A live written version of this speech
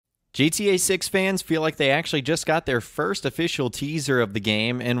GTA 6 fans feel like they actually just got their first official teaser of the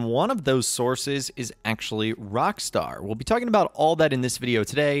game, and one of those sources is actually Rockstar. We'll be talking about all that in this video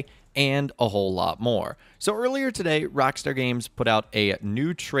today and a whole lot more. So earlier today, Rockstar Games put out a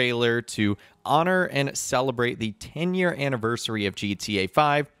new trailer to honor and celebrate the 10-year anniversary of GTA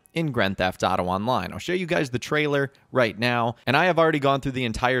 5 in Grand Theft Auto Online. I'll show you guys the trailer right now, and I have already gone through the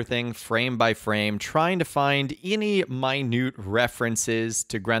entire thing frame by frame, trying to find any minute references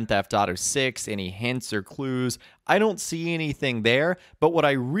to Grand Theft Auto 6, any hints or clues. I don't see anything there, but what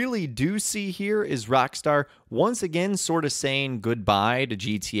I really do see here is Rockstar once again sort of saying goodbye to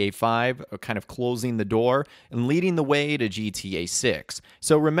GTA 5, kind of closing the door and leading the way to GTA 6.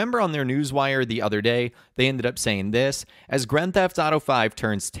 So remember on their newswire the other day, they ended up saying this: as Grand Theft Auto 5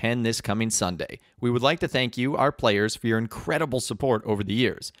 turns 10 this coming Sunday, we would like to thank you, our players, for your incredible support over the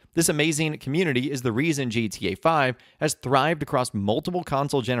years. This amazing community is the reason GTA 5 has thrived across multiple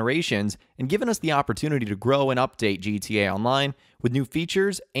console generations and given us the opportunity to grow and update GTA Online with new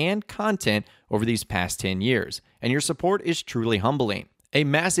features and content over these past 10 years. And your support is truly humbling. A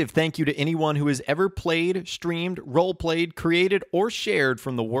massive thank you to anyone who has ever played, streamed, roleplayed, created, or shared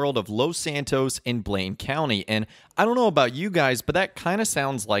from the world of Los Santos and Blaine County. And I don't know about you guys, but that kind of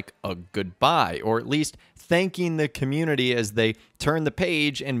sounds like a goodbye, or at least thanking the community as they turn the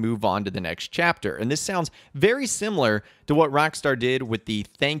page and move on to the next chapter. And this sounds very similar to what Rockstar did with the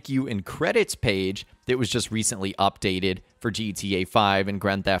thank you and credits page that was just recently updated for GTA 5 and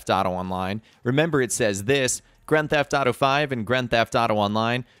Grand Theft Auto Online. Remember, it says this: Grand Theft Auto 5 and Grand Theft Auto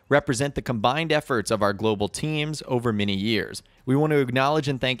Online represent the combined efforts of our global teams over many years. We want to acknowledge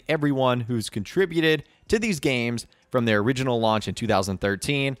and thank everyone who's contributed to these games from their original launch in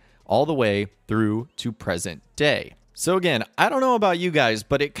 2013 all the way through to present day. So again, I don't know about you guys,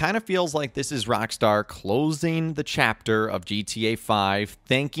 but it kind of feels like this is Rockstar closing the chapter of GTA 5,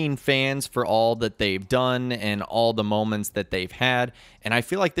 thanking fans for all that they've done and all the moments that they've had. And I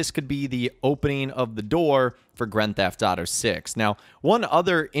feel like this could be the opening of the door for Grand Theft Auto 6. Now, one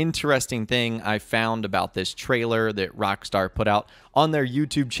other interesting thing I found about this trailer that Rockstar put out on their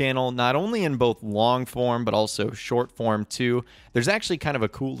YouTube channel, not only in both long form but also short form too, there's actually kind of a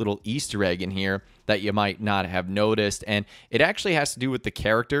cool little Easter egg in here that you might not have noticed, and it actually has to do with the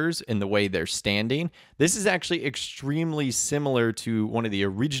characters and the way they're standing. This is actually extremely similar to one of the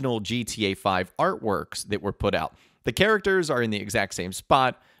original GTA 5 artworks that were put out. The characters are in the exact same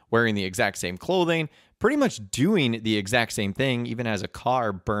spot, wearing the exact same clothing, pretty much doing the exact same thing, even has a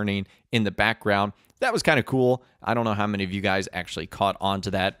car burning in the background. That was kind of cool. I don't know how many of you guys actually caught on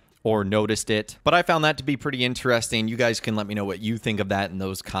to that or noticed it, but I found that to be pretty interesting. You guys can let me know what you think of that in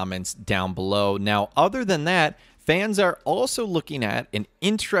those comments down below. Now, other than that, fans are also looking at an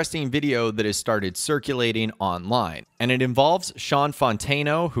interesting video that has started circulating online, and it involves Sean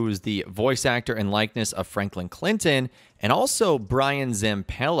Fontano, who is the voice actor and likeness of Franklin Clinton, and also Brian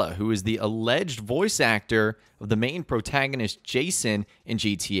Zampella, who is the alleged voice actor of the main protagonist Jason in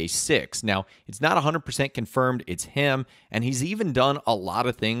GTA 6. Now, it's not 100% confirmed it's him, and he's even done a lot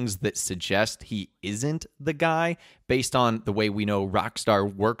of things that suggest he isn't the guy, based on the way we know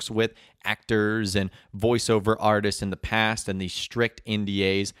Rockstar works with actors and voiceover artists in the past and the strict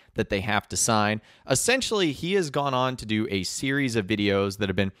NDAs that they have to sign. Essentially, he has gone on to do a series of videos that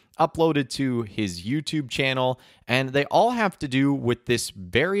have been uploaded to his YouTube channel, and they all have to do with this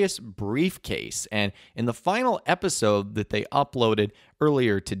various briefcase. And in the final episode that they uploaded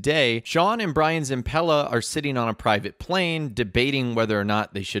earlier today, Sean and Brian Zampella are sitting on a private plane debating whether or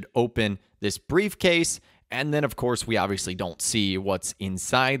not they should open this briefcase. And then, of course, we obviously don't see what's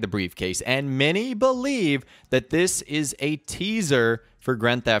inside the briefcase. And many believe that this is a teaser for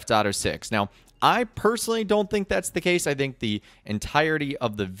Grand Theft Auto 6. Now, I personally don't think that's the case. I think the entirety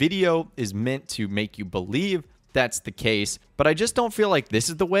of the video is meant to make you believe that's the case, but I just don't feel like this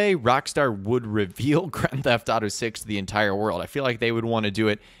is the way Rockstar would reveal Grand Theft Auto 6 to the entire world. I feel like they would want to do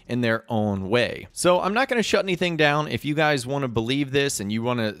it in their own way. So I'm not going to shut anything down. If you guys want to believe this and you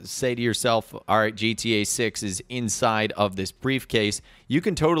want to say to yourself, all right, GTA 6 is inside of this briefcase, you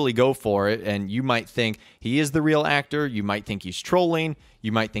can totally go for it, and you might think he is the real actor, you might think he's trolling,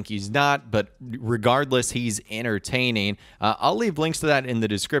 you might think he's not, but regardless, he's entertaining. I'll leave links to that in the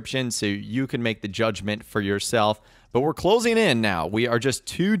description so you can make the judgment for yourself. But we're closing in now. We are just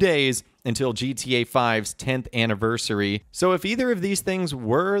 2 days until GTA 5's 10th anniversary. So if either of these things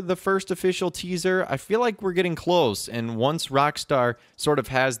were the first official teaser, I feel like we're getting close. And once Rockstar sort of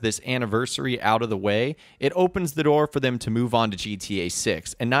has this anniversary out of the way, it opens the door for them to move on to GTA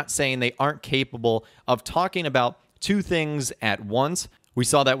 6. And not saying they aren't capable of talking about two things at once. We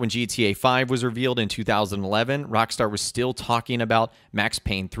saw that when GTA 5 was revealed in 2011, Rockstar was still talking about Max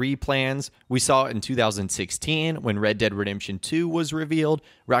Payne 3 plans. We saw it in 2016 when Red Dead Redemption 2 was revealed.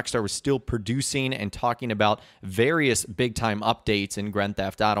 Rockstar was still producing and talking about various big-time updates in Grand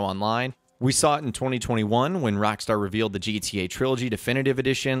Theft Auto Online. We saw it in 2021 when Rockstar revealed the GTA Trilogy Definitive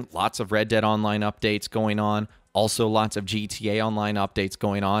Edition. Lots of Red Dead Online updates going on. Also, lots of GTA Online updates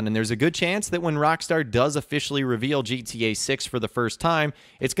going on, and there's a good chance that when Rockstar does officially reveal GTA 6 for the first time,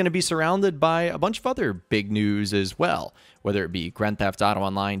 it's going to be surrounded by a bunch of other big news as well, whether it be Grand Theft Auto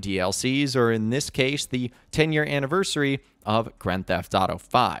Online DLCs, or in this case, the 10-year anniversary of Grand Theft Auto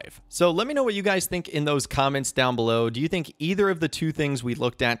 5. So let me know what you guys think in those comments down below. Do you think either of the two things we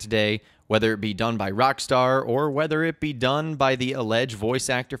looked at today, whether it be done by Rockstar or whether it be done by the alleged voice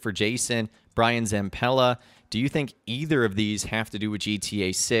actor for Jason, Brian Zampella, do you think either of these have to do with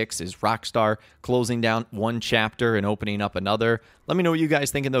GTA 6? Is Rockstar closing down one chapter and opening up another? Let me know what you guys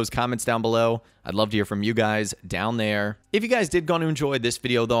think in those comments down below. I'd love to hear from you guys down there. If you guys did go to enjoy this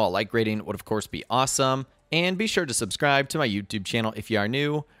video, though, a like rating would, of course, be awesome. And be sure to subscribe to my YouTube channel if you are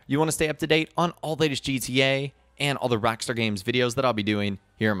new. You want to stay up to date on all the latest GTA and all the Rockstar Games videos that I'll be doing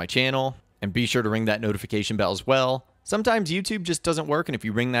here on my channel. And be sure to ring that notification bell as well. Sometimes YouTube just doesn't work, and if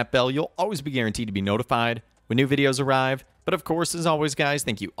you ring that bell, you'll always be guaranteed to be notified when new videos arrive. But of course, as always, guys,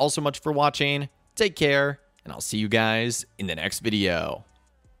 thank you all so much for watching. Take care, and I'll see you guys in the next video.